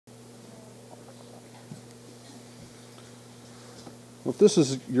Well, if this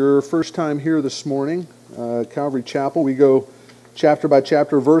is your first time here this morning, Calvary Chapel, we go chapter by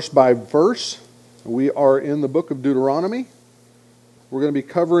chapter, verse by verse. We are in the book of Deuteronomy. We're going to be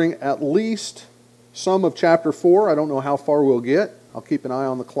covering at least some of chapter 4. I don't know how far we'll get. I'll keep an eye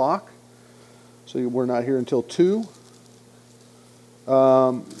on the clock. So we're not here until 2.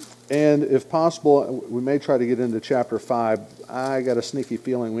 And if possible, we may try to get into chapter 5. I got a sneaky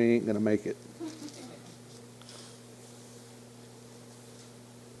feeling we ain't going to make it.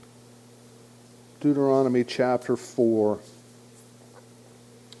 Deuteronomy chapter 4.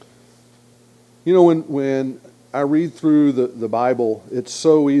 You know, when I read through the Bible, it's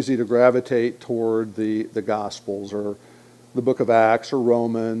so easy to gravitate toward the Gospels or the book of Acts or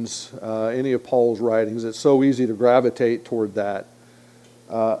Romans, any of Paul's writings. It's so easy to gravitate toward that.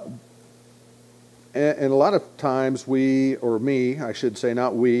 And a lot of times we, or me, I should say,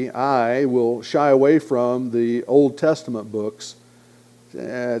 not we, I will shy away from the Old Testament books.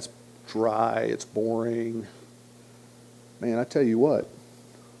 It's dry, it's boring. Man, I tell you what,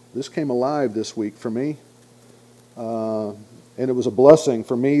 this came alive this week for me. And it was a blessing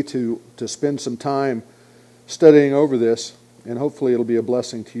for me to spend some time studying over this, and hopefully it'll be a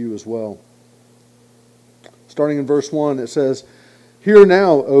blessing to you as well. Starting in verse 1, it says, "Hear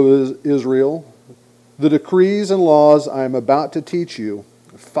now, O Israel, the decrees and laws I am about to teach you.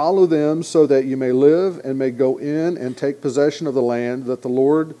 Follow them so that you may live and may go in and take possession of the land that the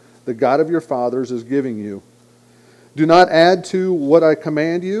Lord, the God of your fathers, is giving you. Do not add to what I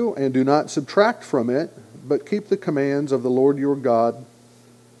command you, and do not subtract from it, but keep the commands of the Lord your God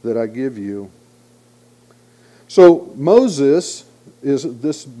that I give you." So Moses is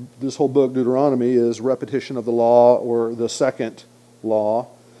this whole book, Deuteronomy, is repetition of the law, or the second law,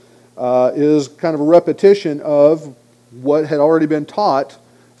 is kind of a repetition of what had already been taught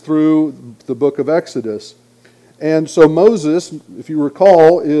through the book of Exodus. And so Moses, if you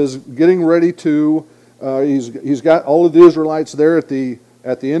recall, is getting ready to, he's got all of the Israelites there at the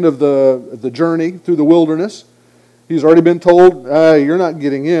end of the journey through the wilderness. He's already been told, you're not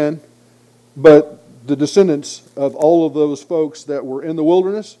getting in. But the descendants of all of those folks that were in the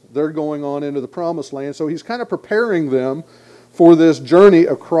wilderness, they're going on into the promised land. So he's kind of preparing them for this journey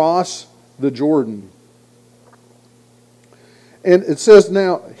across the Jordan. And it says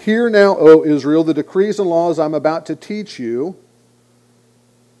now, "Hear now, O Israel, the decrees and laws I'm about to teach you."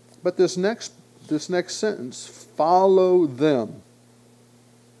 But this next sentence, "follow them,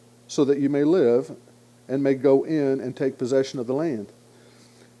 so that you may live and may go in and take possession of the land."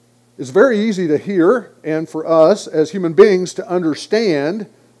 It's very easy to hear, and for us as human beings to understand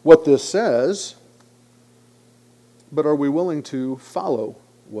what this says, but are we willing to follow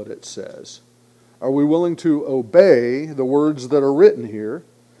what it says? Are we willing to obey the words that are written here?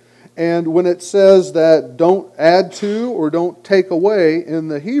 And when it says that don't add to or don't take away in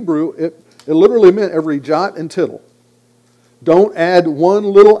the Hebrew, it literally meant every jot and tittle. Don't add one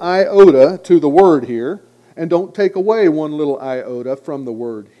little iota to the word here, and don't take away one little iota from the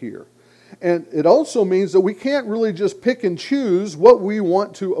word here. And it also means that we can't really just pick and choose what we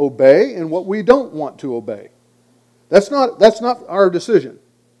want to obey and what we don't want to obey. That's not our decision.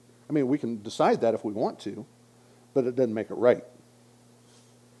 I mean, we can decide that if we want to, but it doesn't make it right.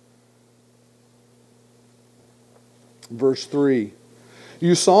 Verse 3,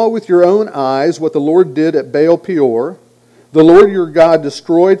 "You saw with your own eyes what the Lord did at Baal Peor. The Lord your God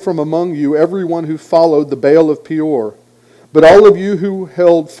destroyed from among you everyone who followed the Baal of Peor. But all of you who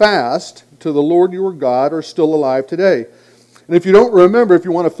held fast to the Lord your God are still alive today." And if you don't remember, if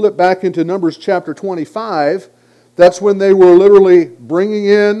you want to flip back into Numbers chapter 25, that's when they were literally bringing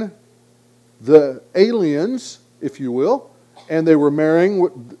in the aliens, if you will, and they were marrying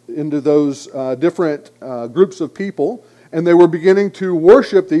into those different groups of people, and they were beginning to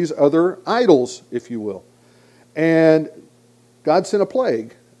worship these other idols, if you will. And God sent a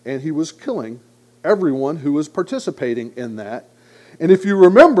plague, and he was killing everyone who was participating in that. And if you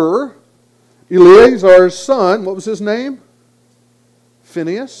remember, Eleazar's son, what was his name?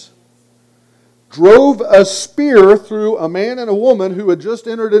 Phinehas, drove a spear through a man and a woman who had just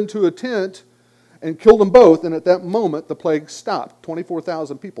entered into a tent and killed them both. And at that moment, the plague stopped.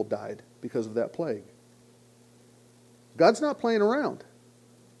 24,000 people died because of that plague. God's not playing around.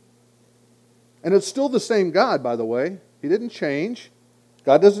 And it's still the same God, by the way. He didn't change.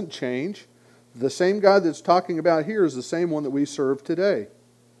 God doesn't change. The same God that's talking about here is the same one that we serve today.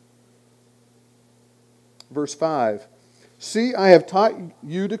 Verse 5, "See, I have taught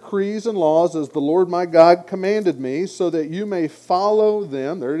you decrees and laws as the Lord my God commanded me, so that you may follow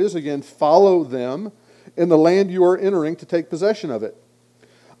them," there it is again, "follow them in the land you are entering to take possession of it.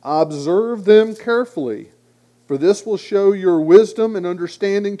 Observe them carefully, For this will show your wisdom and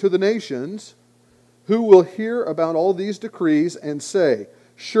understanding to the nations, who will hear about all these decrees and say,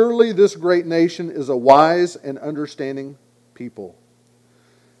 surely this great nation is a wise and understanding people.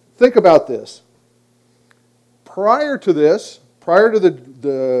 Think about this. Prior to this, prior to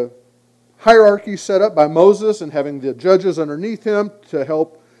the hierarchy set up by Moses and having the judges underneath him to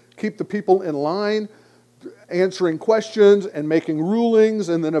help keep the people in line, answering questions and making rulings,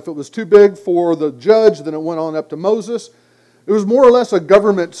 and then if it was too big for the judge, then it went on up to Moses. It was more or less a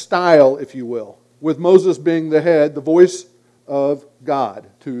government style, if you will, with Moses being the head, the voice of God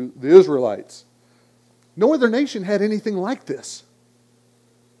to the Israelites. No other nation had anything like this.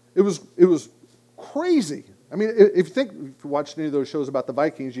 It was crazy. I mean, if you watched any of those shows about the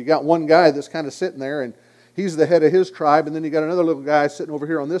Vikings, you got one guy that's kind of sitting there, and he's the head of his tribe, and then you got another little guy sitting over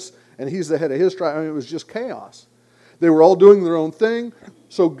here on this, and he's the head of his tribe. I mean, it was just chaos. They were all doing their own thing.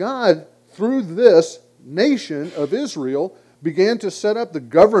 So God, through this nation of Israel, began to set up the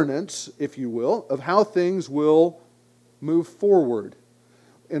governance, if you will, of how things will move forward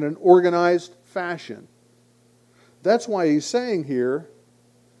in an organized fashion. That's why he's saying here,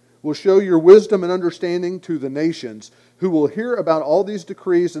 will show your wisdom and understanding to the nations, who will hear about all these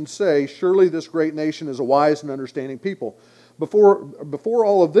decrees and say, surely this great nation is a wise and understanding people. Before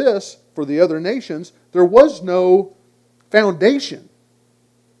all of this, for the other nations, there was no foundation.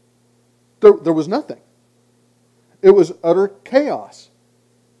 There was nothing. It was utter chaos.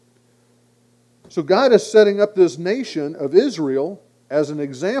 So God is setting up this nation of Israel as an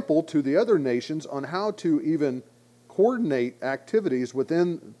example to the other nations on how to even coordinate activities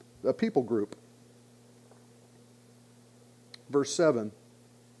within a people group. Verse 7.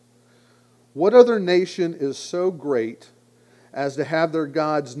 What other nation is so great as to have their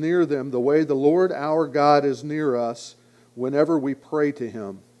gods near them the way the Lord our God is near us whenever we pray to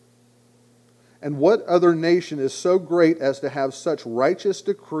Him? And what other nation is so great as to have such righteous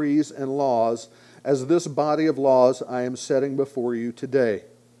decrees and laws as this body of laws I am setting before you today?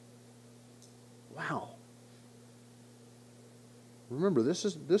 Wow. Remember, this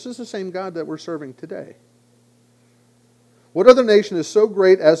is the same God that we're serving today. What other nation is so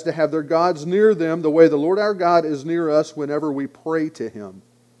great as to have their gods near them the way the Lord our God is near us whenever we pray to Him?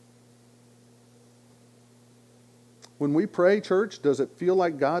 When we pray, church, does it feel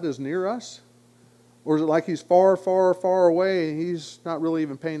like God is near us? Or is it like He's far, far, far away and He's not really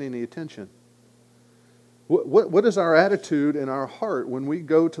even paying any attention? What is our attitude in our heart when we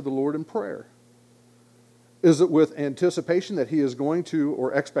go to the Lord in prayer? Is it with anticipation that He is going to,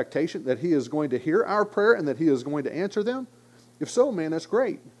 or expectation that He is going to hear our prayer and that He is going to answer them? If so, man, that's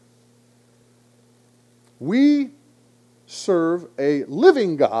great. We serve a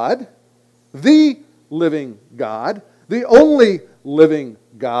living God, the living God, the only living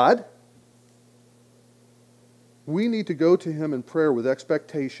God. We need to go to Him in prayer with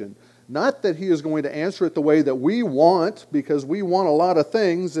expectation. Not that He is going to answer it the way that we want, because we want a lot of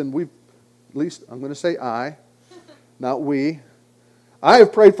things, and we've, at least I'm going to say I, not we. I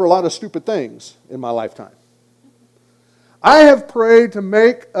have prayed for a lot of stupid things in my lifetime. I have prayed to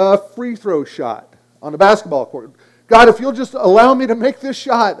make a free throw shot on a basketball court. God, if you'll just allow me to make this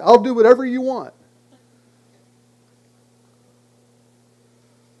shot, I'll do whatever you want.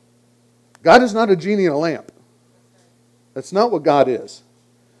 God is not a genie in a lamp. That's not what God is.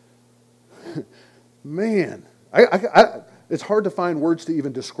 Man, it's hard to find words to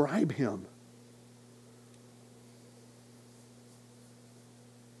even describe Him.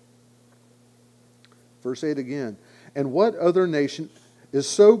 Verse 8 again. And what other nation is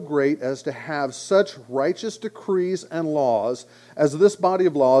so great as to have such righteous decrees and laws as this body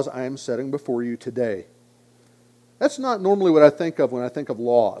of laws I am setting before you today? That's not normally what I think of when I think of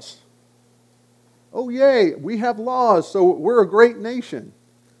laws. Oh, yay, we have laws, so we're a great nation.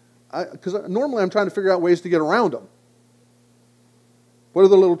 Because normally I'm trying to figure out ways to get around them. What are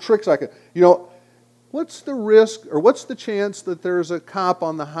the little tricks I can... what's the risk, or what's the chance that there's a cop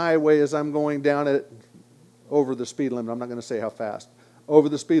on the highway as I'm going down it over the speed limit? I'm not going to say how fast. Over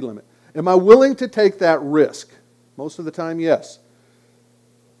the speed limit. Am I willing to take that risk? Most of the time, yes.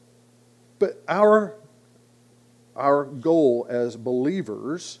 But our goal as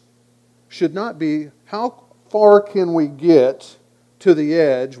believers should not be, how far can we get to the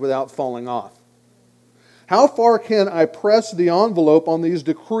edge without falling off? How far can I press the envelope on these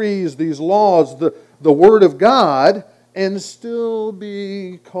decrees, these laws, the Word of God, and still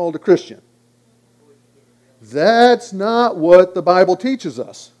be called a Christian? That's not what the Bible teaches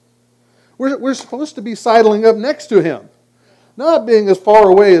us. We're supposed to be sidling up next to Him, not being as far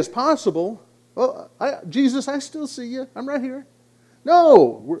away as possible. Well, Jesus, I still see you. I'm right here.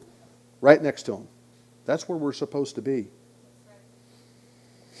 No, we're right next to Him. That's where we're supposed to be.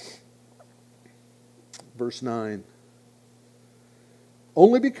 Verse 9.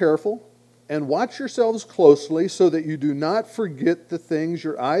 Only be careful and watch yourselves closely so that you do not forget the things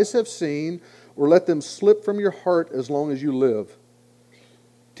your eyes have seen or let them slip from your heart as long as you live.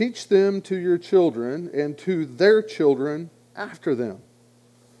 Teach them to your children and to their children after them.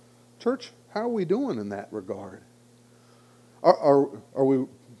 Church, how are we doing in that regard? Are we,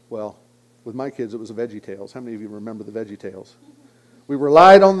 well, with my kids it was the VeggieTales. How many of you remember the VeggieTales? We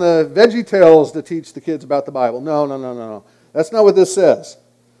relied on the VeggieTales to teach the kids about the Bible. No. That's not what this says.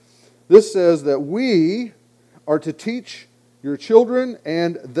 This says that we are to teach your children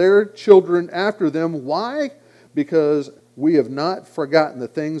and their children after them. Why? Because we have not forgotten the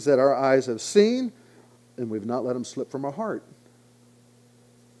things that our eyes have seen, and we've not let them slip from our heart.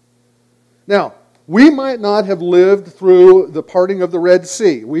 Now, we might not have lived through the parting of the Red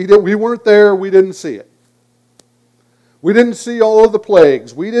Sea. We weren't there. We didn't see it. We didn't see all of the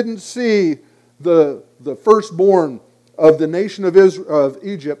plagues. We didn't see the firstborn of the nation of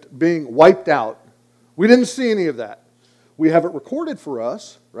Egypt being wiped out. We didn't see any of that. We have it recorded for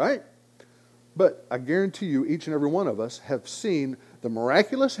us, right? But I guarantee you, each and every one of us have seen the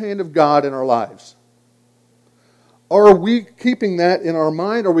miraculous hand of God in our lives. Are we keeping that in our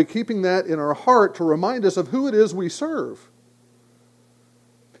mind? Are we keeping that in our heart to remind us of who it is we serve?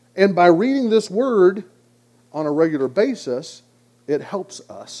 And by reading this word on a regular basis, it helps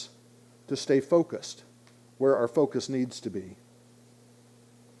us to stay focused where our focus needs to be.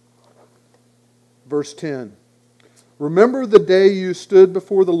 Verse 10. Remember the day you stood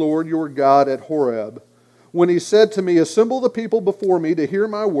before the Lord your God at Horeb, when he said to me, assemble the people before me to hear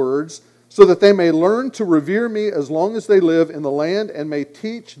my words, so that they may learn to revere me as long as they live in the land and may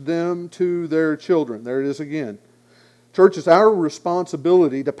teach them to their children. There it is again. Church, it's our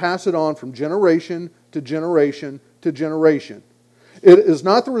responsibility to pass it on from generation to generation to generation. It is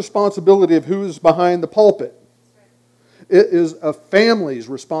not the responsibility of who is behind the pulpit. It is a family's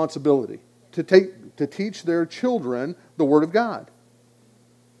responsibility to teach their children the Word of God.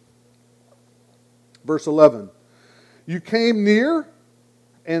 Verse 11. You came near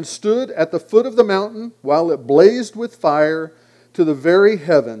and stood at the foot of the mountain while it blazed with fire to the very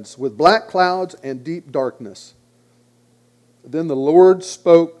heavens with black clouds and deep darkness. Then the Lord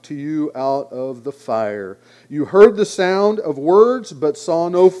spoke to you out of the fire. You heard the sound of words, but saw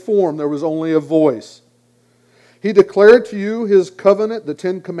no form. There was only a voice. He declared to you his covenant, the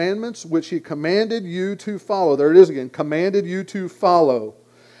 10 commandments, which he commanded you to follow. There it is again, commanded you to follow.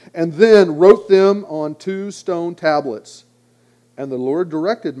 And then wrote them on 2 stone tablets. And the Lord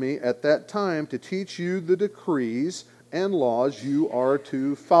directed me at that time to teach you the decrees and laws you are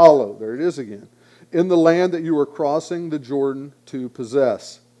to follow. There it is again. In the land that you are crossing the Jordan to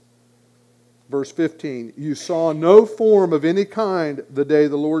possess. Verse 15, you saw no form of any kind the day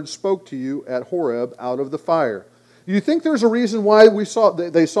the Lord spoke to you at Horeb out of the fire. You think there's a reason why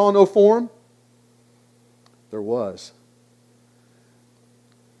they saw no form? There was.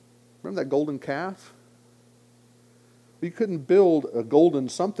 Remember that golden calf? You couldn't build a golden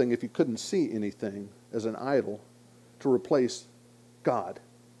something if you couldn't see anything as an idol to replace God.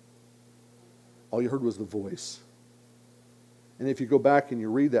 All you heard was the voice. And if you go back and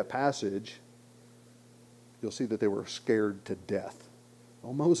you read that passage, you'll see that they were scared to death.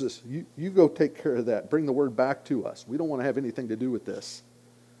 Oh, Moses, you go take care of that. Bring the word back to us. We don't want to have anything to do with this.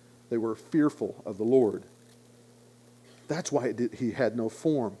 They were fearful of the Lord. That's why he had no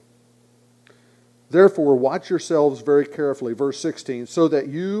form. Therefore, watch yourselves very carefully, verse 16, so that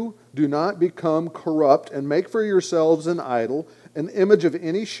you do not become corrupt and make for yourselves an idol, an image of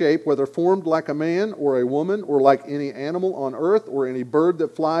any shape, whether formed like a man or a woman, or like any animal on earth, or any bird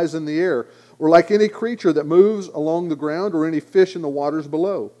that flies in the air, or like any creature that moves along the ground, or any fish in the waters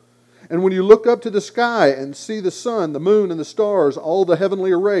below. And when you look up to the sky and see the sun, the moon, and the stars, all the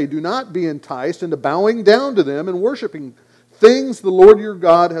heavenly array, do not be enticed into bowing down to them and worshiping things the Lord your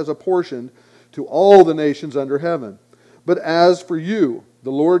God has apportioned to all the nations under heaven. But as for you,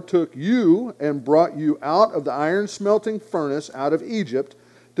 the Lord took you and brought you out of the iron smelting furnace out of Egypt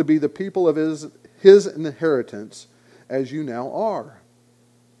to be the people of his inheritance, as you now are.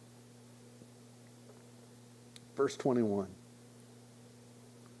 Verse 21.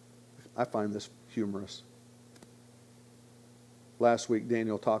 I find this humorous. Last week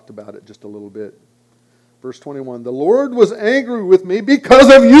Daniel talked about it just a little bit. Verse 21. The Lord was angry with me because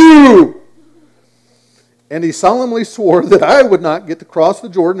of you. And he solemnly swore that I would not get to cross the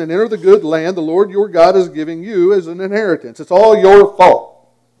Jordan and enter the good land the Lord your God is giving you as an inheritance. It's all your fault.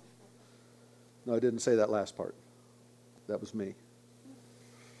 No, I didn't say that last part. That was me.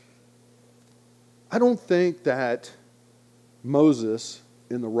 I don't think that Moses,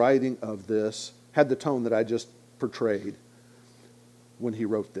 in the writing of this, had the tone that I just portrayed when he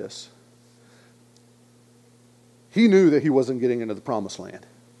wrote this. He knew that he wasn't getting into the promised land.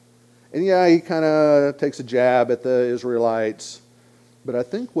 And yeah, he kind of takes a jab at the Israelites. But I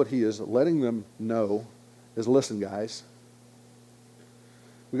think what he is letting them know is, listen, guys,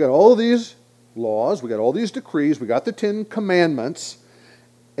 we got all of these laws, we got all these decrees, we got the 10 commandments,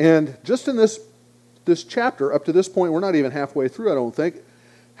 and just in this chapter, up to this point, we're not even halfway through, I don't think.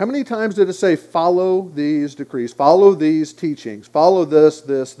 How many times did it say, follow these decrees, follow these teachings, follow this?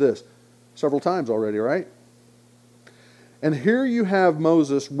 Several times already, right? And here you have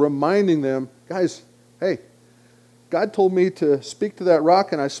Moses reminding them, guys, hey, God told me to speak to that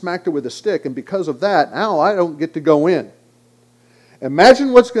rock and I smacked it with a stick, and because of that, now I don't get to go in.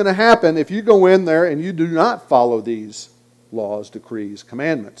 Imagine what's going to happen if you go in there and you do not follow these laws, decrees,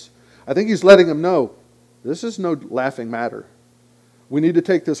 commandments. I think he's letting them know, this is no laughing matter. We need to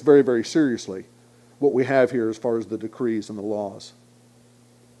take this very, very seriously, what we have here as far as the decrees and the laws.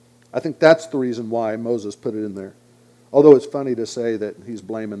 I think that's the reason why Moses put it in there. Although it's funny to say that he's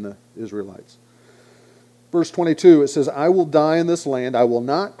blaming the Israelites. Verse 22, it says, I will die in this land. I will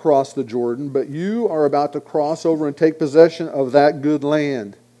not cross the Jordan, but you are about to cross over and take possession of that good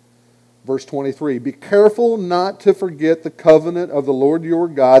land. Verse 23, be careful not to forget the covenant of the Lord your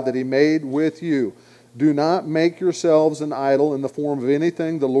God that he made with you. Do not make yourselves an idol in the form of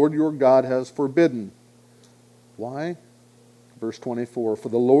anything the Lord your God has forbidden. Why? Verse 24, for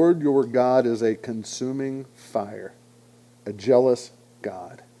the Lord your God is a consuming fire, a jealous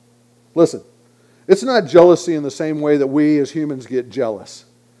God. Listen, it's not jealousy in the same way that we as humans get jealous.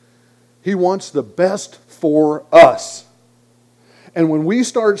 He wants the best for us. And when we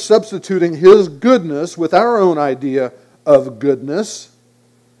start substituting his goodness with our own idea of goodness,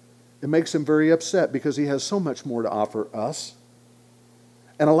 it makes him very upset because he has so much more to offer us.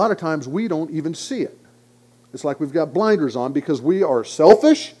 And a lot of times we don't even see it. It's like we've got blinders on because we are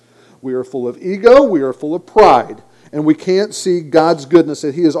selfish, we are full of ego, we are full of pride. And we can't see God's goodness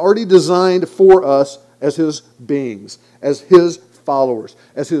that he has already designed for us as his beings, as his followers,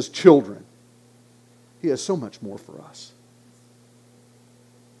 as his children. He has so much more for us.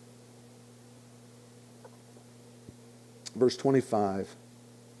 Verse 25.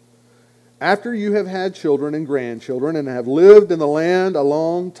 After you have had children and grandchildren and have lived in the land a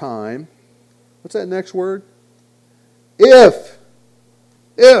long time, what's that next word? If.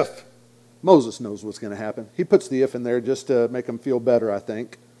 Moses knows what's going to happen. He puts the if in there just to make him feel better, I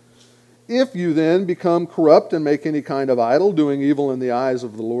think. If you then become corrupt and make any kind of idol, doing evil in the eyes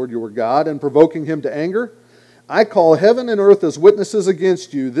of the Lord your God and provoking him to anger, I call heaven and earth as witnesses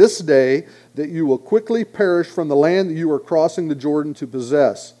against you this day that you will quickly perish from the land that you are crossing the Jordan to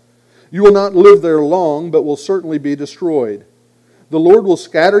possess. You will not live there long, but will certainly be destroyed. The Lord will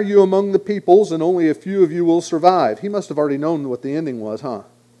scatter you among the peoples, and only a few of you will survive. He must have already known what the ending was, huh?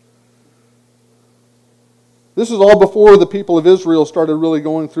 This is all before the people of Israel started really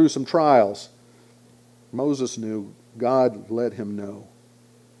going through some trials. Moses knew. God let him know.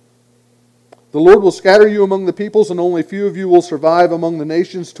 The Lord will scatter you among the peoples, and only few of you will survive among the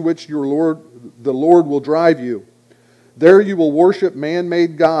nations to which the Lord will drive you. There you will worship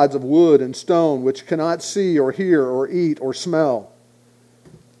man-made gods of wood and stone, which cannot see or hear or eat or smell.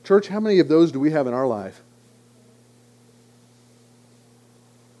 Church, how many of those do we have in our life?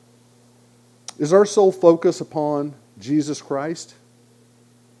 Is our sole focus upon Jesus Christ?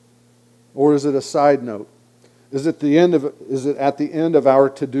 Or is it a side note? Is it at the end of our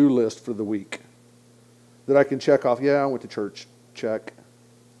to-do list for the week? That I can check off, yeah, I went to church, check.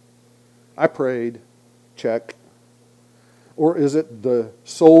 I prayed, check. Or is it the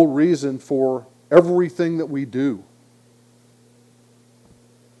sole reason for everything that we do?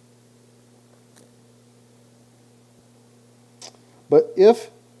 But if,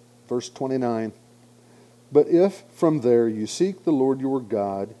 verse 29, but if from there you seek the Lord your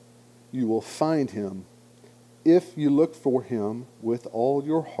God, you will find him, if you look for him with all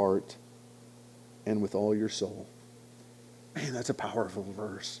your heart and with all your soul. Man, that's a powerful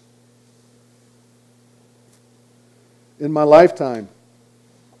verse. In my lifetime,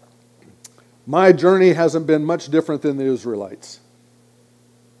 my journey hasn't been much different than the Israelites.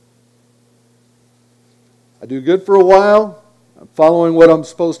 I do good for a while, I'm following what I'm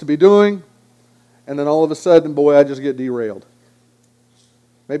supposed to be doing, and then all of a sudden, boy, I just get derailed.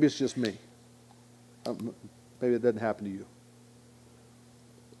 Maybe it's just me. Maybe it doesn't happen to you.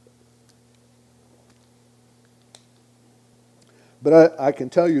 But I can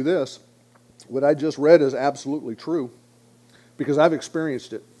tell you this, what I just read is absolutely true, because I've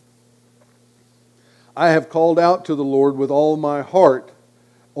experienced it. I have called out to the Lord with all my heart,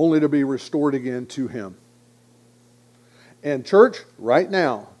 only to be restored again to Him. And church, right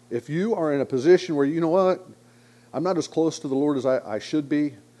now, if you are in a position where, you know what, I'm not as close to the Lord as I should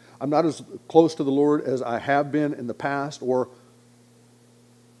be, I'm not as close to the Lord as I have been in the past, or,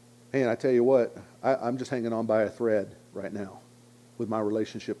 man, I tell you what, I'm just hanging on by a thread right now with my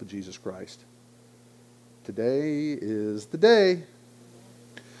relationship with Jesus Christ. Today is the day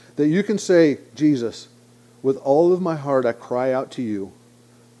that you can say, Jesus, with all of my heart I cry out to you.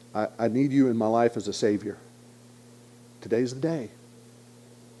 I need you in my life as a Savior. Today's the day.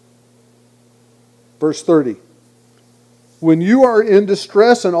 Verse 30. When you are in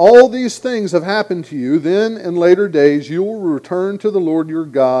distress and all these things have happened to you, then in later days you will return to the Lord your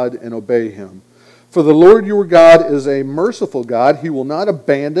God and obey Him. For the Lord your God is a merciful God. He will not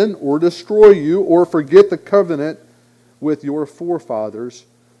abandon or destroy you or forget the covenant with your forefathers,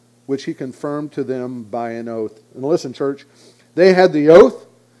 which He confirmed to them by an oath. And listen, church, they had the oath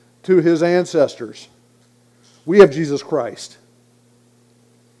to His ancestors. We have Jesus Christ.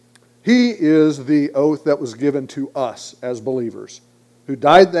 He is the oath that was given to us as believers, who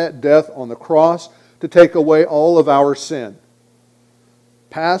died that death on the cross to take away all of our sin,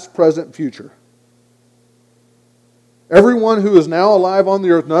 past, present, future. Everyone who is now alive on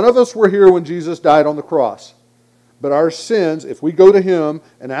the earth, none of us were here when Jesus died on the cross. But our sins, if we go to Him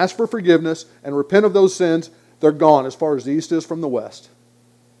and ask for forgiveness and repent of those sins, they're gone as far as the east is from the west.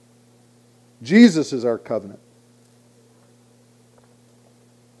 Jesus is our covenant.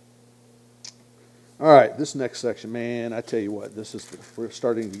 All right, this next section, man, I tell you what, we're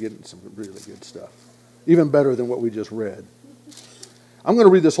starting to get into some really good stuff. Even better than what we just read. I'm going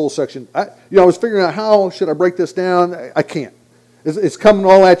to read this whole section. I was figuring out how should I break this down. I can't. It's coming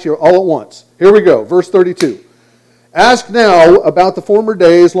all at you all at once. Here we go, verse 32. Ask now about the former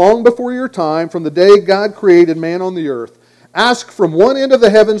days, long before your time, from the day God created man on the earth. Ask from one end of the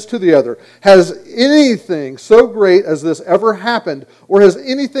heavens to the other. Has anything so great as this ever happened, or has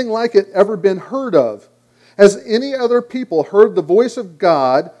anything like it ever been heard of? Has any other people heard the voice of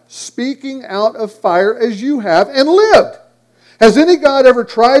God speaking out of fire as you have and lived? Has any God ever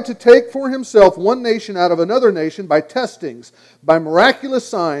tried to take for Himself one nation out of another nation by testings, by miraculous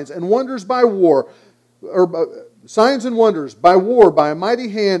signs and wonders by war, signs and wonders by war, by a mighty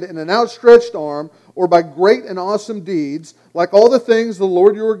hand and an outstretched arm, or by great and awesome deeds, like all the things the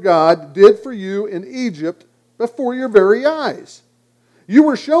Lord your God did for you in Egypt before your very eyes? You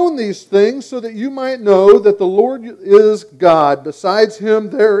were shown these things so that you might know that the Lord is God. Besides Him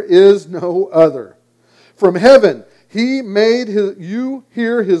there is no other. From heaven He made you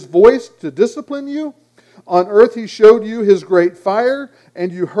hear His voice to discipline you. On earth He showed you His great fire,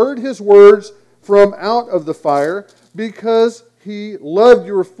 and you heard His words from out of the fire, because He loved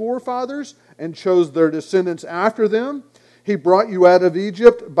your forefathers and chose their descendants after them. He brought you out of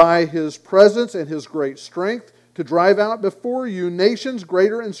Egypt by His presence and His great strength, to drive out before you nations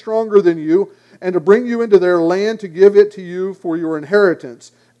greater and stronger than you, and to bring you into their land, to give it to you for your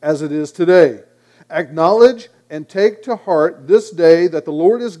inheritance, as it is today. Acknowledge and take to heart this day that the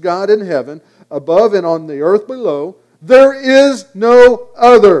Lord is God in heaven, above and on the earth below. There is no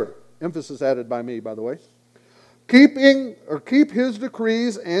other. Emphasis added by me, by the way. Keep His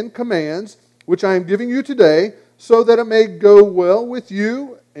decrees and commands, which I am giving you today, so that it may go well with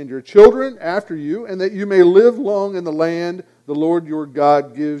you and your children after you, and that you may live long in the land the Lord your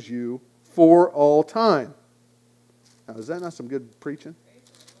God gives you for all time. Now, is that not some good preaching?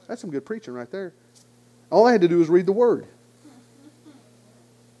 That's some good preaching right there. All I had to do was read the Word.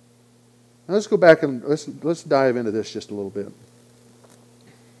 Now let's go back and let's dive into this just a little bit.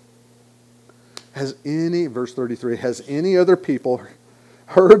 Verse 33, has any other people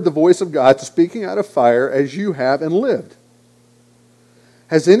heard the voice of God speaking out of fire as you have and lived?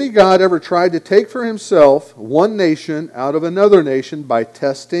 Has any God ever tried to take for Himself one nation out of another nation by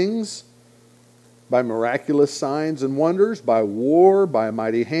testings, by miraculous signs and wonders, by war, by a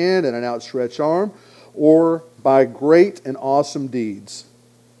mighty hand and an outstretched arm, or by great and awesome deeds,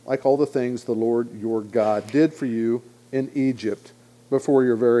 like all the things the Lord your God did for you in Egypt before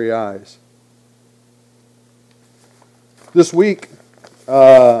your very eyes? This week,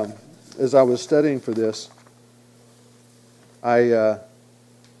 as I was studying for this, I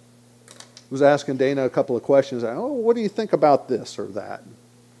was asking Dana a couple of questions. What do you think about this or that?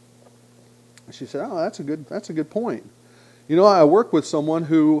 And she said, that's a good point. You know, I work with someone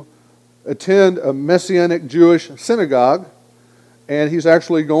who attend a Messianic Jewish synagogue, and he's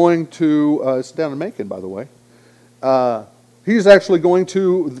actually going to, it's down in Macon, by the way. He's actually going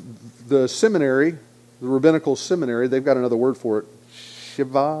to the seminary, the rabbinical seminary. They've got another word for it,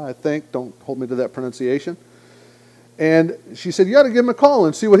 Shiva, I think. Don't hold me to that pronunciation. And she said, you ought to give him a call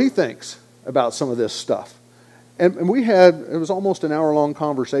and see what he thinks about some of this stuff. And it was almost an hour-long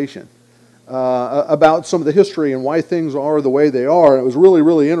conversation about some of the history and why things are the way they are. And it was really,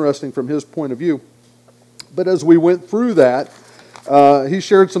 really interesting from his point of view. But as we went through that, he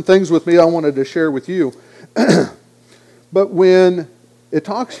shared some things with me I wanted to share with you. But when it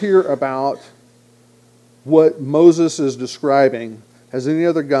talks here about what Moses is describing, has any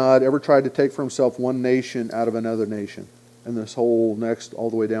other God ever tried to take for himself one nation out of another nation? And this whole next, all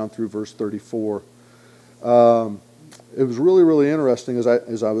the way down through verse 34. It was really, really interesting as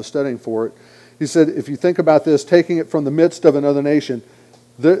I was studying for it. He said, if you think about this, taking it from the midst of another nation,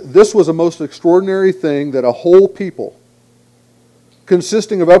 this was a most extraordinary thing that a whole people,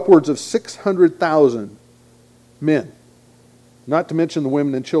 consisting of upwards of 600,000 men, not to mention the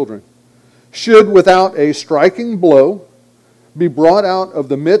women and children, should without a striking blow be brought out of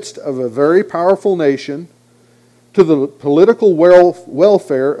the midst of a very powerful nation to the political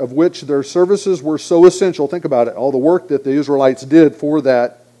welfare of which their services were so essential. Think about it, all the work that the Israelites did for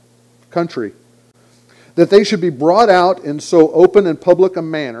that country. That they should be brought out in so open and public a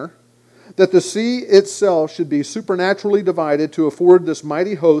manner that the sea itself should be supernaturally divided to afford this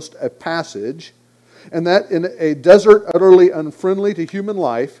mighty host a passage, and that in a desert utterly unfriendly to human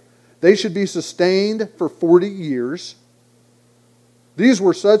life, they should be sustained for 40 years. These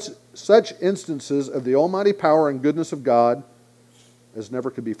were such instances of the almighty power and goodness of God as never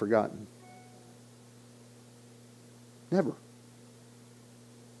could be forgotten. Never.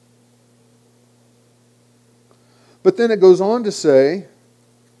 But then it goes on to say,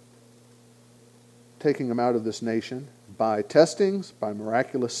 taking them out of this nation by testings, by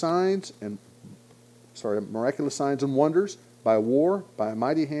miraculous signs and wonders, by war, by a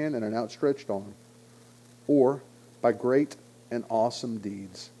mighty hand and an outstretched arm, or by great and awesome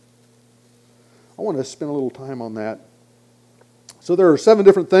deeds. I want to spend a little time on that. So there are 7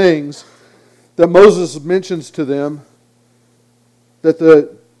 different things that Moses mentions to them that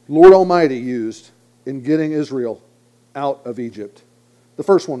the Lord Almighty used in getting Israel out of Egypt. The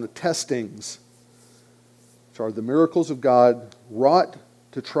first one, the testings, which are the miracles of God wrought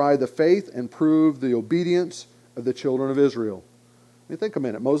to try the faith and prove the obedience of the children of Israel. I mean, think a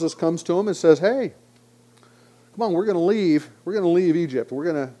minute. Moses comes to them and says, hey, come on, we're going to leave. We're going to leave Egypt. We're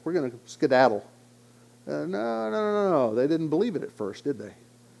going to skedaddle. No. They didn't believe it at first, did they?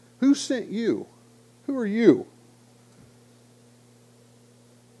 Who sent you? Who are you?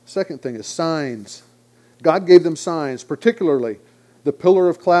 Second thing is signs. God gave them signs, particularly the pillar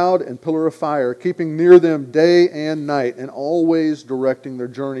of cloud and pillar of fire, keeping near them day and night and always directing their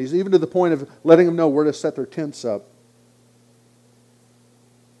journeys, even to the point of letting them know where to set their tents up.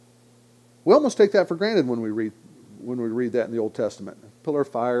 We almost take that for granted when we read that in the Old Testament. Pillar of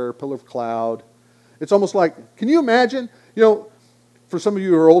fire, pillar of cloud. It's almost like, can you imagine? You know, for some of you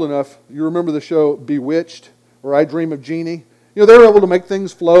who are old enough, you remember the show Bewitched or I Dream of Jeannie. You know, they were able to make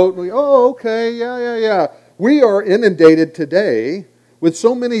things float. And okay, yeah. We are inundated today with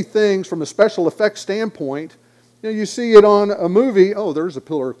so many things from a special effects standpoint. You know, you see it on a movie. Oh, there's a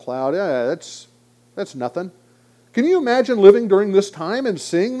pillar of cloud. Yeah, that's nothing. Can you imagine living during this time and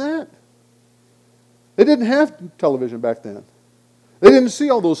seeing that? They didn't have television back then. They didn't see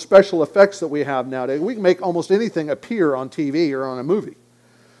all those special effects that we have nowadays. We can make almost anything appear on TV or on a movie.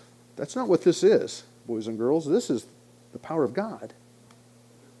 That's not what this is, boys and girls. This is the power of God.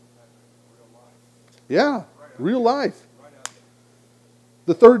 Yeah, real life.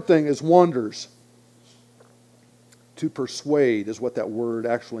 The third thing is wonders. To persuade is what that word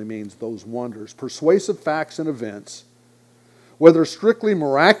actually means, those wonders. Persuasive facts and events, whether strictly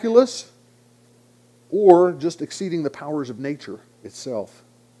miraculous or just exceeding the powers of nature itself.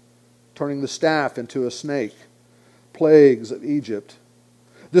 Turning the staff into a snake. Plagues of Egypt.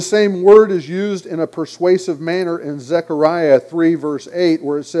 The same word is used in a persuasive manner in Zechariah 3 verse 8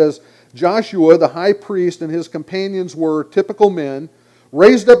 where it says, Joshua the high priest and his companions were typical men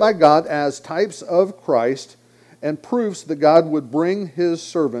raised up by God as types of Christ and proofs that God would bring his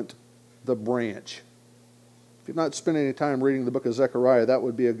servant the branch. If you've not spent any time reading the book of Zechariah, that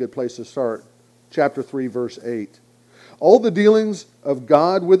would be a good place to start. Chapter 3 verse 8. All the dealings of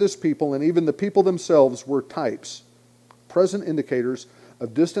God with his people and even the people themselves were types, present indicators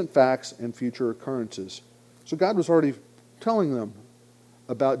of distant facts and future occurrences. So God was already telling them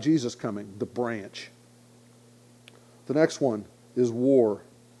about Jesus coming, the branch. The next one is war,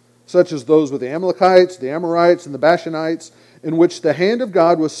 such as those with the Amalekites, the Amorites, and the Bashanites, in which the hand of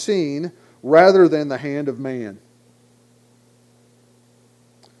God was seen rather than the hand of man.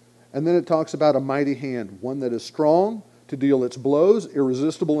 And then it talks about a mighty hand, one that is strong to deal its blows,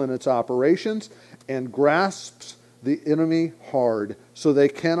 irresistible in its operations, and grasps the enemy hard so they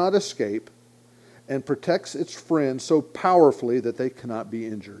cannot escape, and protects its friends so powerfully that they cannot be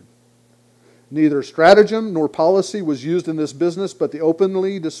injured. Neither stratagem nor policy was used in this business, but the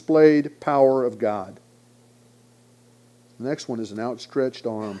openly displayed power of God. The next one is an outstretched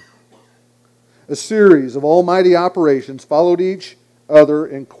arm. A series of almighty operations followed each other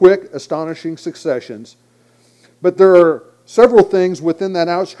in quick, astonishing successions. But there are several things within that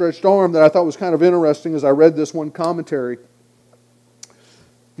outstretched arm that I thought was kind of interesting as I read this one commentary.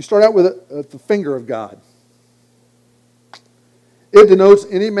 You start out with the finger of God. It denotes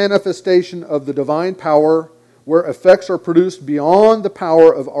any manifestation of the divine power where effects are produced beyond the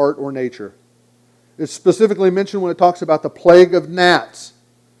power of art or nature. It's specifically mentioned when it talks about the plague of gnats.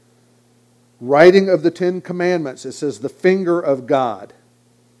 Writing of the Ten Commandments, it says the finger of God.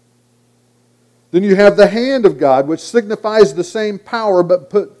 Then you have the hand of God, which signifies the same power, but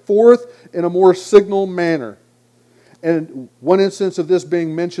put forth in a more signal manner. And one instance of this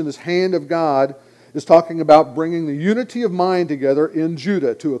being mentioned, this hand of God, is talking about bringing the unity of mind together in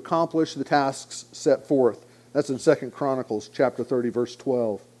Judah to accomplish the tasks set forth. That's in 2 Chronicles chapter 30, verse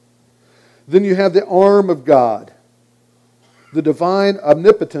 12. Then you have the arm of God, the divine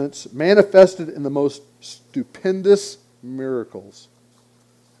omnipotence manifested in the most stupendous miracles.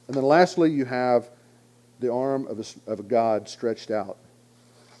 And then lastly, you have the arm of a God stretched out.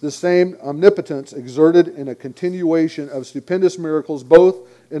 The same omnipotence exerted in a continuation of stupendous miracles, both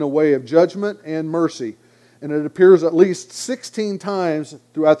in a way of judgment and mercy. And it appears at least 16 times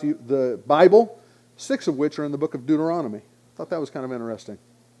throughout the Bible, 6 of which are in the book of Deuteronomy. I thought that was kind of interesting.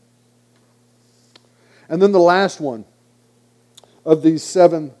 And then the last one of these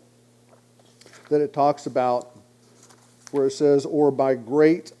 7 that it talks about, where it says, or by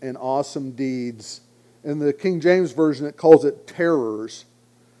great and awesome deeds. In the King James Version, it calls it terrors.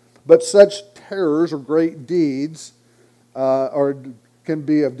 But such terrors or great deeds can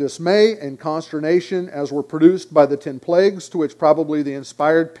be of dismay and consternation, as were produced by the 10 plagues, to which probably the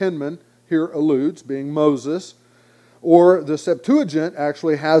inspired penman here alludes, being Moses. Or the Septuagint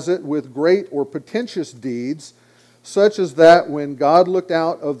actually has it with great or portentous deeds, such as that when God looked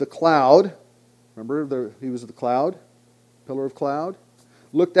out of the cloud, remember he was the cloud, pillar of cloud,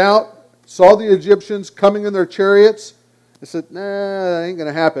 looked out, saw the Egyptians coming in their chariots, and said, nah, that ain't going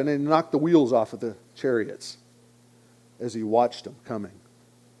to happen, and knocked the wheels off of the chariots as he watched them coming.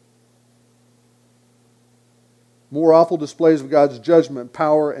 More awful displays of God's judgment,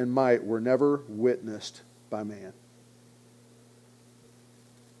 power, and might were never witnessed by man.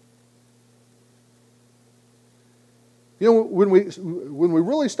 You know, when we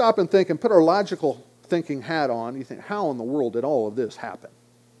really stop and think and put our logical thinking hat on, you think, how in the world did all of this happen?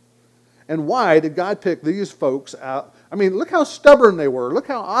 And why did God pick these folks out? I mean, look how stubborn they were. Look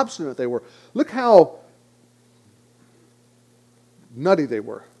how obstinate they were. Look how nutty they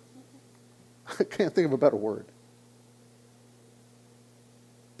were. I can't think of a better word.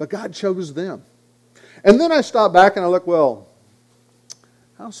 But God chose them. And then I stop back and I look, well,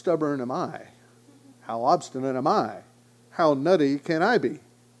 how stubborn am I? How obstinate am I? How nutty can I be?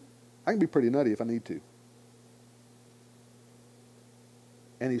 I can be pretty nutty if I need to.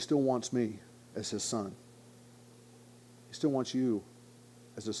 And he still wants me as his son. He still wants you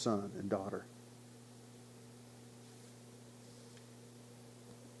as a son and daughter.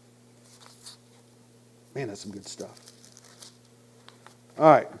 Man, that's some good stuff. All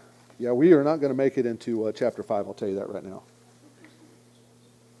right. Yeah, we are not going to make it into chapter 5. I'll tell you that right now.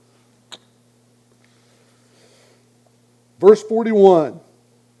 Verse 41.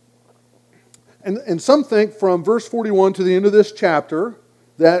 And some think from verse 41 to the end of this chapter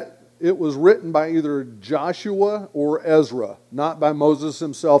that it was written by either Joshua or Ezra, not by Moses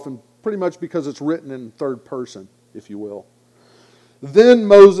himself, and pretty much because it's written in third person, if you will. Then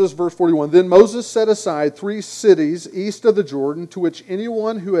Moses, verse 41, then Moses set aside 3 cities east of the Jordan to which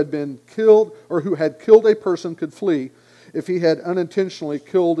anyone who had been killed or who had killed a person could flee if he had unintentionally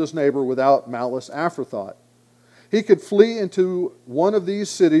killed his neighbor without malice aforethought. He could flee into one of these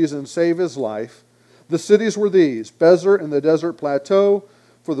cities and save his life. The cities were these: Bezer in the desert plateau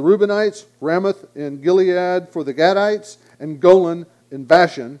for the Reubenites, Ramoth in Gilead for the Gadites, and Golan in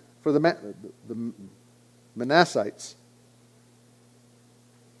Bashan for the Manassites.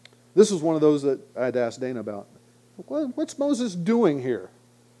 This is one of those that I'd asked Dana about. What's Moses doing here?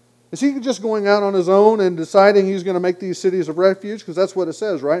 Is he just going out on his own and deciding he's going to make these cities of refuge? Because that's what it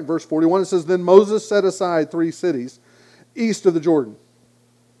says, right? In verse 41, it says, then Moses set aside 3 cities east of the Jordan.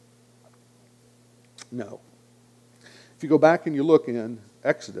 No. If you go back and you look in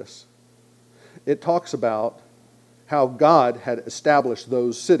Exodus, it talks about how God had established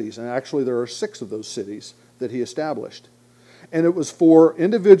those cities. And actually there are 6 of those cities that he established. And it was for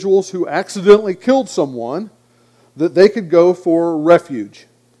individuals who accidentally killed someone that they could go for refuge.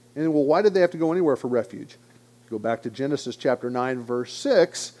 And well, why did they have to go anywhere for refuge? Go back to Genesis chapter 9, verse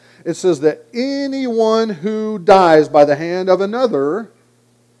 6. It says that anyone who dies by the hand of another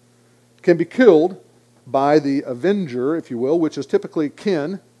can be killed by the avenger, if you will, which is typically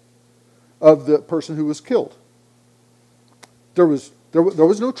kin of the person who was killed. There was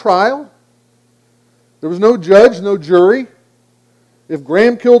no trial. There was no judge, no jury. If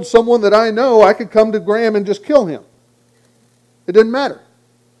Graham killed someone that I know, I could come to Graham and just kill him. It didn't matter.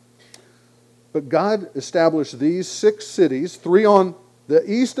 But God established these 6 cities, 3 on the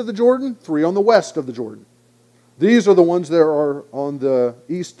east of the Jordan, 3 on the west of the Jordan. These are the ones that are on the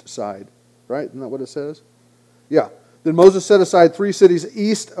east side, right? Isn't that what it says? Yeah. Then Moses set aside 3 cities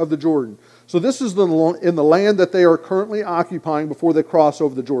east of the Jordan. So this is in the land that they are currently occupying before they cross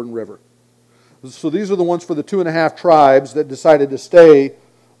over the Jordan River. So these are the ones for the 2.5 tribes that decided to stay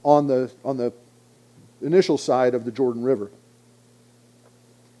on the initial side of the Jordan River.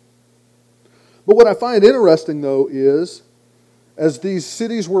 But what I find interesting, though, is as these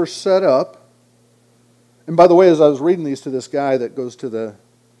cities were set up, and by the way, as I was reading these to this guy that goes to the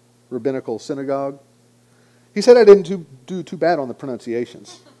rabbinical synagogue, he said I didn't do too bad on the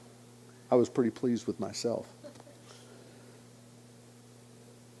pronunciations. I was pretty pleased with myself.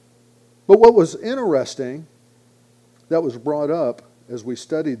 But what was interesting that was brought up as we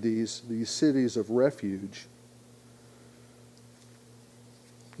studied these cities of refuge,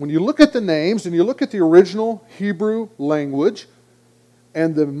 when you look at the names and you look at the original Hebrew language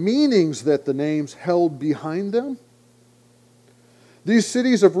and the meanings that the names held behind them, these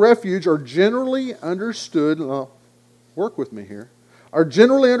cities of refuge are generally understood, work with me here, are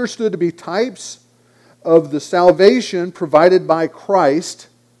generally understood to be types of the salvation provided by Christ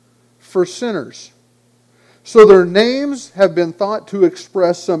for sinners. So their names have been thought to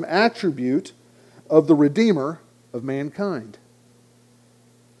express some attribute of the Redeemer of mankind.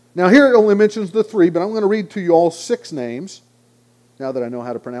 Now here it only mentions the 3, but I'm going to read to you all 6 names, now that I know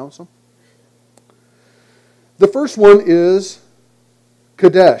how to pronounce them. The first one is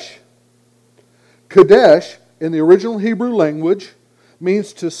Kadesh. Kadesh, in the original Hebrew language,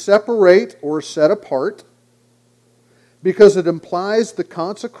 means to separate or set apart, because it implies the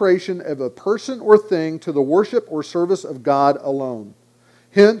consecration of a person or thing to the worship or service of God alone.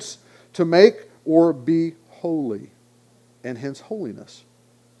 Hence, to make or be holy, and hence holiness.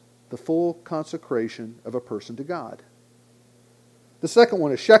 The full consecration of a person to God. The second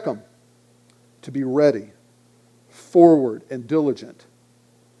one is Shechem, to be ready, forward, and diligent.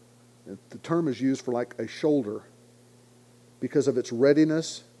 The term is used for like a shoulder because of its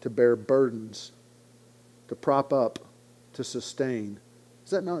readiness to bear burdens, to prop up, to sustain.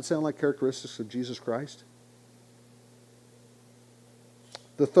 Does that not sound like characteristics of Jesus Christ?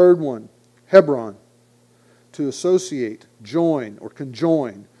 The third one, Hebron, to associate, join, or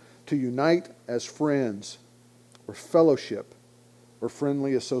conjoin, to unite as friends, or fellowship, or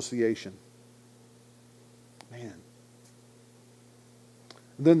friendly association. Man.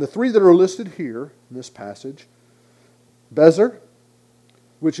 And then the 3 that are listed here in this passage, Bezer,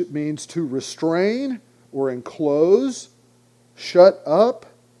 which it means to restrain or enclose, shut up,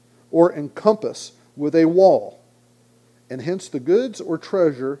 or encompass with a wall, and hence the goods or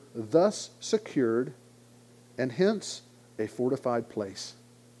treasure thus secured, and hence a fortified place,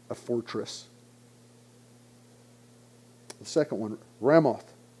 a fortress. The second one,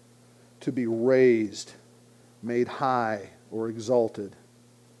 Ramoth, to be raised, made high or exalted.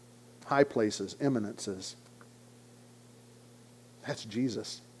 High places, eminences. That's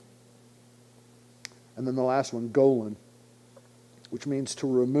Jesus. And then the last one, Golan, which means to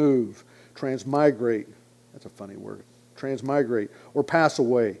remove, transmigrate. That's a funny word. Transmigrate or pass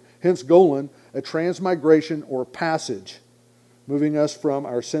away. Hence Golan, a transmigration or passage, moving us from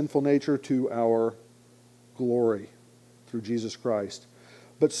our sinful nature to our glory through Jesus Christ.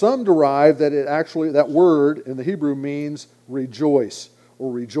 But some derive that that word in the Hebrew means rejoice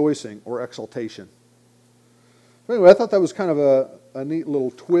or rejoicing or exaltation. So anyway, I thought that was kind of a neat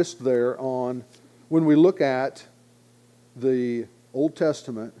little twist there on when we look at the Old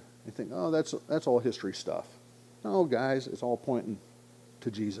Testament and think, oh, that's all history stuff. No, guys, it's all pointing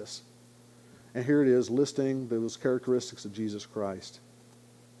to Jesus. And here it is listing those characteristics of Jesus Christ.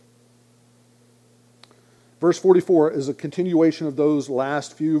 Verse 44 is a continuation of those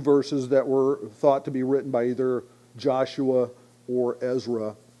last few verses that were thought to be written by either Joshua or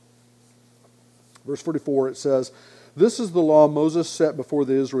Ezra. Verse 44, it says, "This is the law Moses set before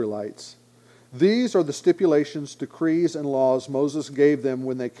the Israelites, These are the stipulations, decrees, and laws Moses gave them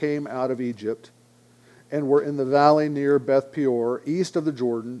when they came out of Egypt and were in the valley near Beth Peor, east of the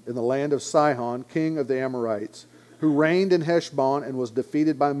Jordan, in the land of Sihon, king of the Amorites, who reigned in Heshbon and was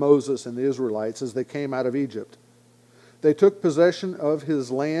defeated by Moses and the Israelites as they came out of Egypt. They took possession of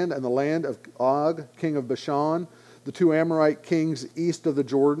his land and the land of Og, king of Bashan, the two Amorite kings east of the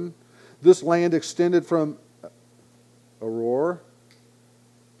Jordan. This land extended from Auror.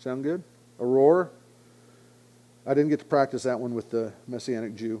 Sound good? Auror. I didn't get to practice that one with the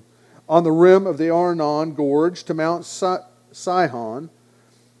Messianic Jew. On the rim of the Arnon Gorge to Mount Sihon,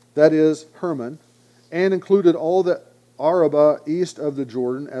 that is Hermon, and included all the Arabah east of the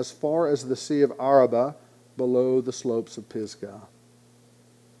Jordan as far as the Sea of Arabah below the slopes of Pisgah.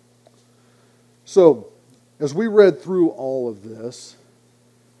 So, as we read through all of this,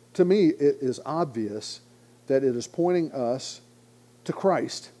 to me it is obvious that it is pointing us to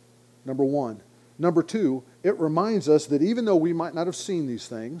Christ, number one. Number two, it reminds us that even though we might not have seen these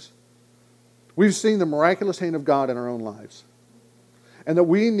things, we've seen the miraculous hand of God in our own lives. And that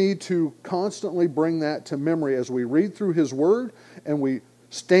we need to constantly bring that to memory as we read through His Word and we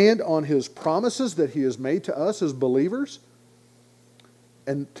stand on His promises that He has made to us as believers,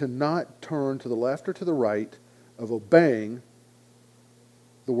 and to not turn to the left or to the right of obeying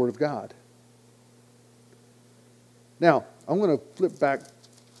the Word of God. Now, I'm going to flip back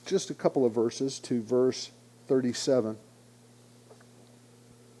just a couple of verses to verse 37.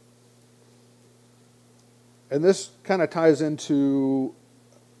 And this kind of ties into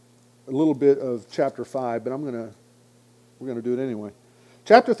a little bit of chapter 5, but we're going to do it anyway.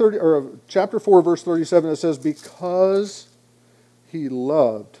 Chapter 4, verse 37, it says, "Because He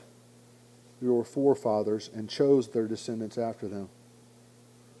loved your forefathers and chose their descendants after them."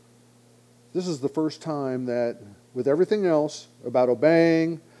 This is the first time that, with everything else about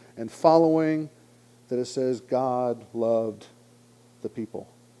obeying and following, that it says God loved the people.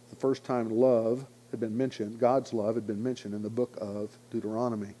 The first time love had been mentioned, God's love had been mentioned in the book of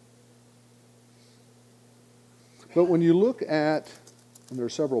Deuteronomy. But when you look at, and there are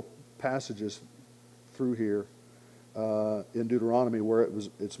several passages through here in Deuteronomy where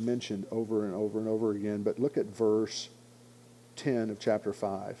it's mentioned over and over and over again, but look at verse 10 of chapter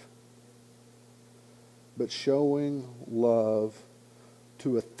 5. "But showing love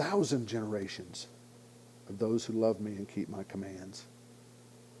to 1,000 generations of those who love me and keep my commands."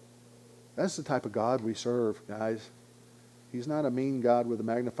 That's the type of God we serve, guys. He's not a mean God with a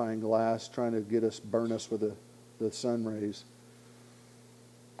magnifying glass trying to burn us with the sun rays.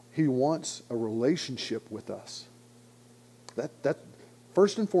 He wants a relationship with us. That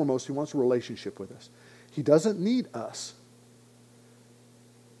first and foremost, He wants a relationship with us. He doesn't need us.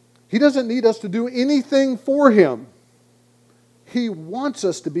 He doesn't need us to do anything for Him. He wants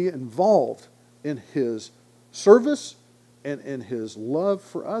us to be involved in His service and in His love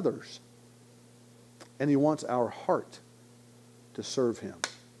for others. And He wants our heart to serve Him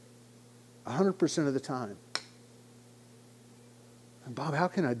 100% of the time. And Bob, how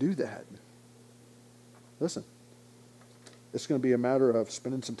can I do that? Listen, it's going to be a matter of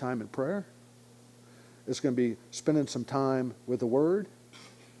spending some time in prayer. It's going to be spending some time with the Word.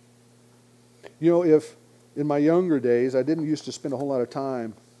 You know, if in my younger days I didn't used to spend a whole lot of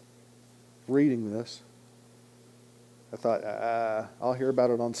time reading this, I thought, I'll hear about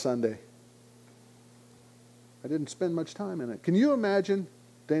it on Sunday. I didn't spend much time in it. Can you imagine,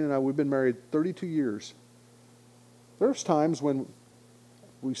 Dana and I, we've been married 32 years. There's times when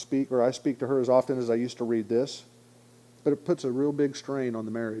we speak, or I speak to her as often as I used to read this, but it puts a real big strain on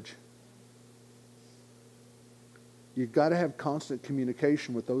the marriage. You've got to have constant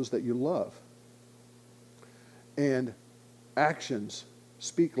communication with those that you love. And actions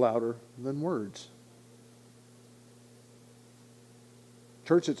speak louder than words.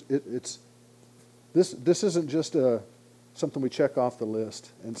 Church, this isn't just something we check off the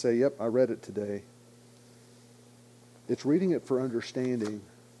list and say, yep, I read it today. It's reading it for understanding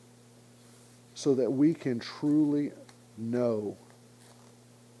so that we can truly know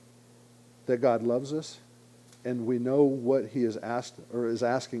that God loves us and we know what He has asked or is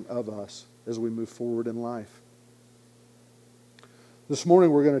asking of us as we move forward in life. This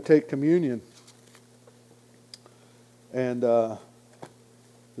morning we're going to take communion. And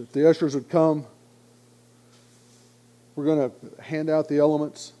if the ushers would come, we're going to hand out the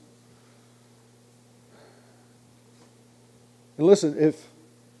elements. And listen, if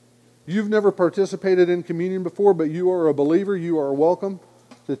you've never participated in communion before, but you are a believer, you are welcome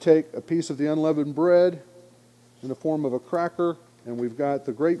to take a piece of the unleavened bread in the form of a cracker, and we've got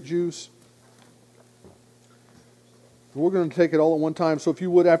the grape juice. We're going to take it all at one time. So if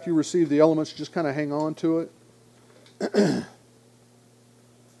you would, after you receive the elements, just kind of hang on to it.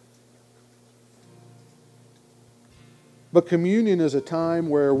 But communion is a time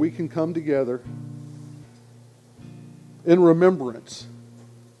where we can come together in remembrance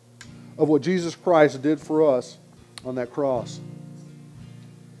of what Jesus Christ did for us on that cross,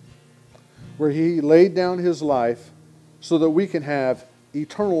 where He laid down His life so that we can have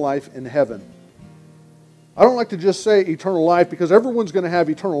eternal life in heaven. I don't like to just say eternal life because everyone's going to have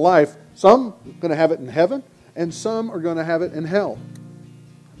eternal life. Some are going to have it in heaven, and some are going to have it in hell.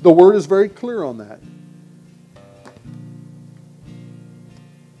 The Word is very clear on that.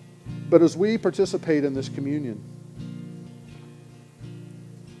 But as we participate in this communion,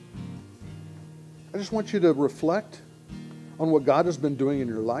 I just want you to reflect on what God has been doing in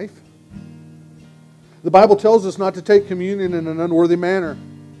your life. The Bible tells us not to take communion in an unworthy manner.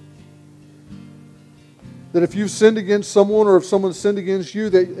 That if you've sinned against someone, or if someone sinned against you,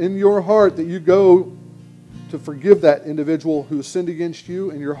 that in your heart that you go to forgive that individual who has sinned against you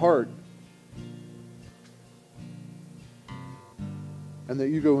in your heart. And that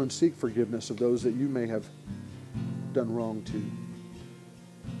you go and seek forgiveness of those that you may have done wrong to.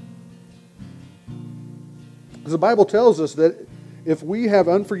 Because the Bible tells us that if we have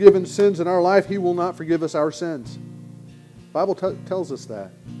unforgiven sins in our life, He will not forgive us our sins. The Bible tells us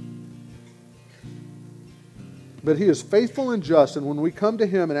that. But He is faithful and just, and when we come to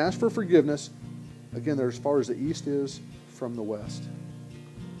Him and ask for forgiveness, again, they're as far as the east is from the west.